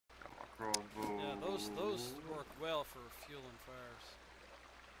Yeah, those work well for fuel and fires.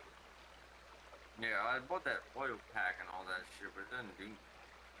 Yeah, I bought that oil pack and all that shit, but it doesn't do.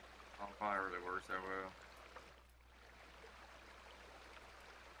 Fire really works that well.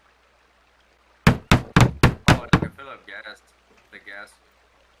 Oh, you can fill up gas. The gas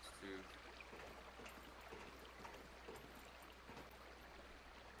too.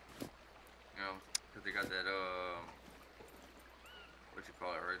 You know, cause they got that what you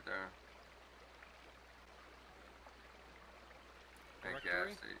call it right there? That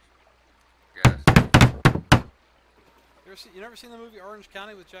gas station. Gas. You never seen the movie Orange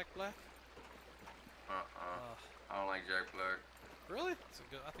County with Jack Black? I don't like Jack Black. Really? I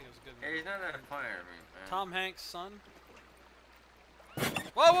think it was a good movie. Hey, he's not that funny to me, man. Tom Hanks' son.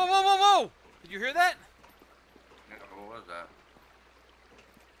 Whoa, whoa, whoa, whoa, whoa! Did you hear that? Yeah, what was that?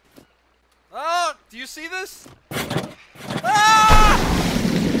 Oh, do you see this?